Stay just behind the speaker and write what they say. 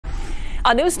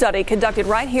A new study conducted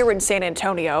right here in San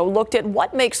Antonio looked at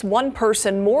what makes one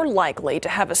person more likely to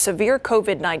have a severe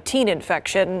COVID-19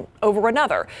 infection over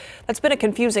another. That's been a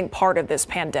confusing part of this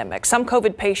pandemic. Some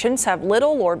COVID patients have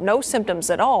little or no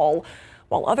symptoms at all,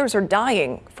 while others are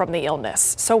dying from the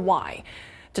illness. So why?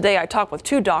 Today I talked with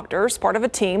two doctors, part of a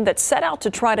team that set out to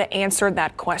try to answer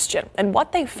that question. And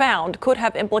what they found could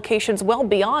have implications well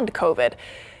beyond COVID.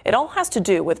 It all has to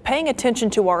do with paying attention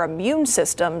to our immune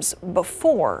systems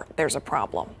before there's a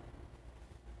problem.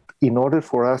 In order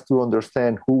for us to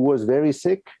understand who was very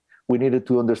sick, we needed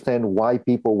to understand why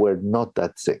people were not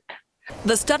that sick.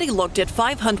 The study looked at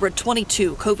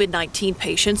 522 COVID-19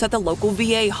 patients at the local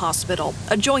VA hospital,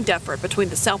 a joint effort between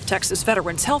the South Texas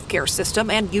Veterans Healthcare System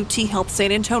and UT Health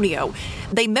San Antonio.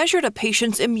 They measured a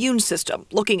patient's immune system,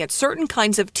 looking at certain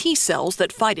kinds of T cells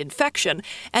that fight infection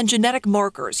and genetic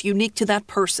markers unique to that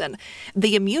person.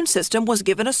 The immune system was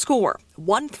given a score,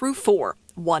 1 through 4,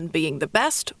 1 being the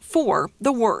best, 4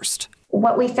 the worst.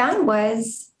 What we found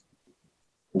was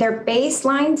their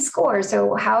baseline score,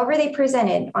 so however they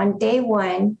presented on day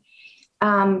one,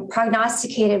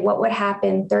 prognosticated what would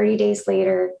happen 30 days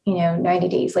later, 90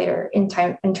 days later in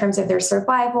terms of their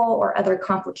survival or other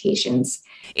complications.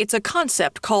 It's a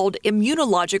concept called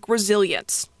immunologic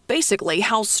resilience, basically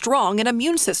how strong an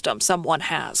immune system someone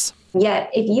has.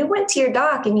 Yet, if you went to your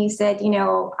doc and you said,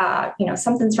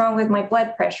 something's wrong with my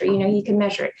blood pressure, you can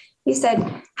measure it. You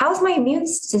said, how's my immune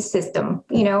system?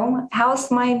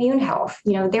 How's my immune health?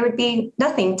 There would be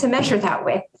nothing to measure that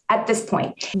with at this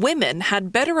point. Women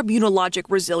had better immunologic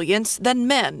resilience than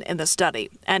men in the study,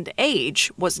 and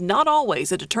age was not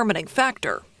always a determining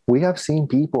factor. We have seen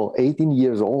people 18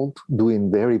 years old doing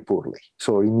very poorly.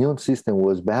 So our immune system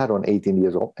was bad on 18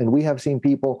 years old. And we have seen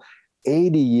people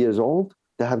 80 years old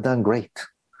that have done great.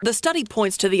 The study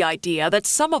points to the idea that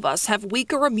some of us have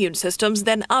weaker immune systems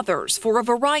than others for a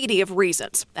variety of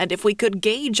reasons. And if we could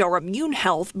gauge our immune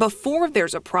health before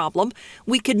there's a problem,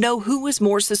 we could know who is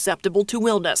more susceptible to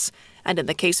illness. And in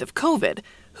the case of COVID,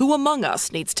 who among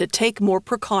us needs to take more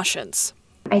precautions.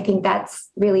 I think that's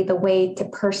really the way to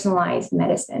personalize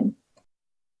medicine.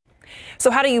 So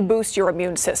how do you boost your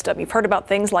immune system? You've heard about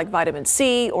things like vitamin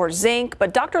C or zinc,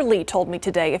 but Dr. Lee told me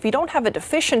today if you don't have a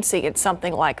deficiency in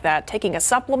something like that, taking a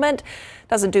supplement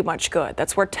doesn't do much good.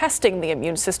 That's where testing the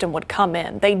immune system would come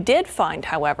in. They did find,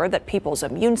 however, that people's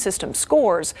immune system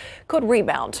scores could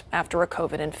rebound after a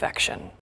COVID infection.